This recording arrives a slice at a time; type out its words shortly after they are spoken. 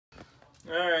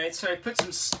Alright, so I put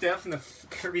some stuff in the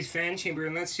Kirby's fan chamber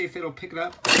and let's see if it'll pick it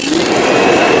up.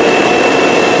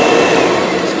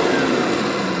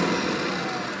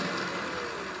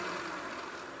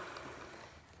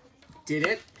 Did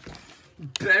it?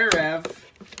 Better have.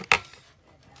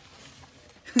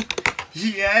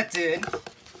 Yeah, it did.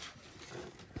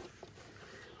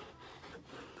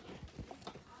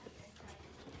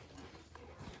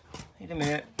 Wait a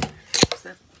minute.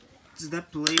 Is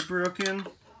that blade broken?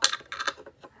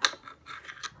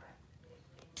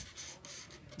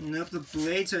 Nope, the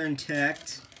blades are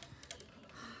intact.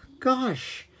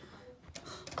 Gosh.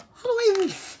 How do I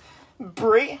even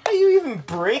break? How do you even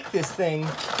break this thing?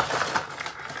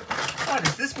 What,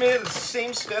 is this made of the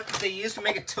same stuff that they used to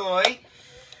make a toy?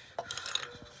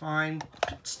 Fine.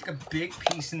 Stick a big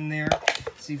piece in there.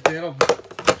 See if that'll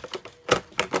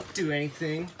do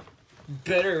anything.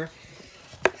 Better.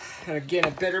 And again, I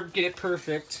better get it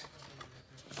perfect.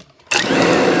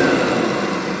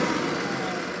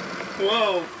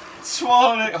 Whoa!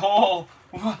 Swallowed it whole!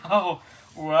 Wow!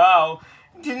 Wow!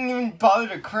 Didn't even bother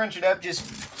to crunch it up, just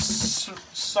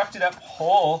sucked it up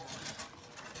whole.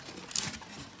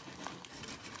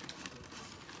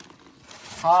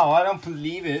 Wow, I don't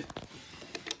believe it.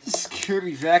 This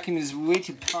Kirby vacuum is way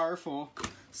too powerful.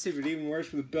 Let's see if it even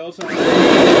works with a belt on.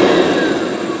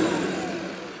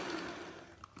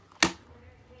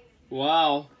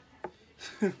 Wow.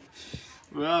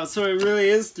 Wow, so it really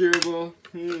is durable.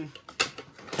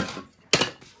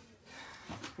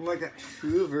 Like a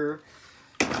Hoover.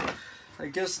 I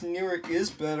guess newer is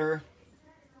better.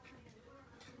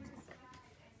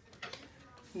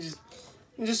 I'm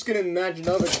just gonna imagine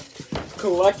all the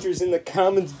collectors in the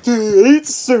comments. Dude,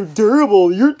 it's so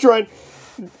durable. You're trying.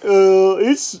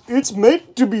 It's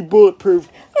meant to be bulletproof.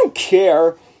 I don't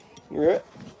care. Here,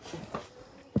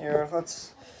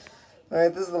 let's.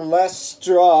 Alright, this is the last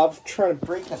straw of trying to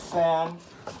break the fan.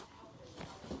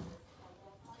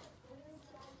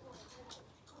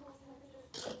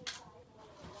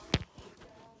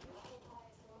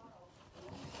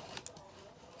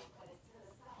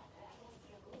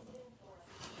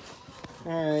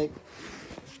 Alright.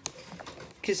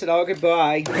 Kiss it all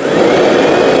goodbye.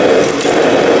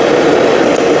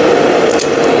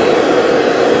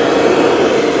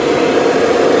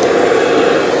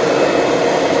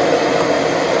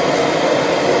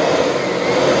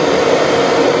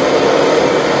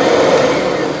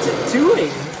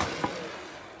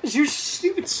 Is your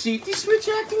stupid safety switch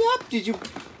acting up? Did you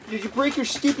break your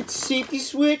stupid safety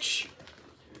switch?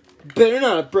 Better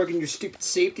not have broken your stupid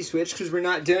safety switch, because we're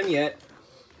not done yet.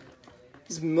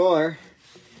 There's more.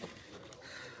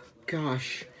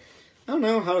 Gosh. I don't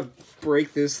know how to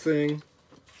break this thing.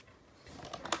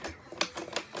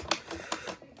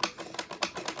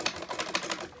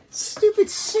 Stupid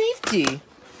safety!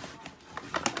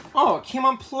 Oh, it came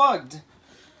unplugged.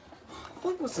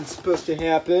 That wasn't supposed to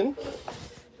happen.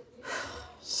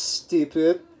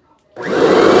 Stupid.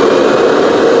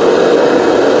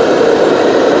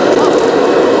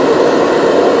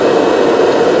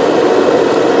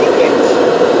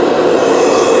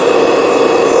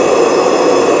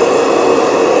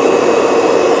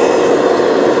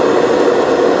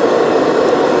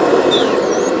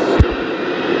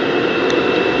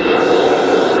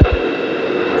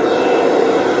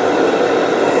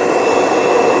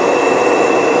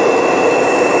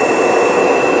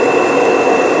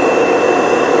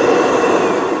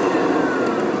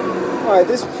 Alright,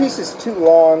 this piece is too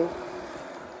long.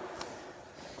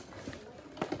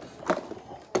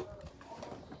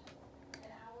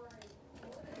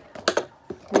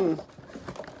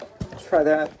 Let's try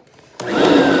that.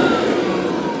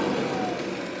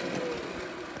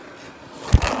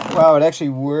 Wow, it actually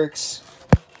works.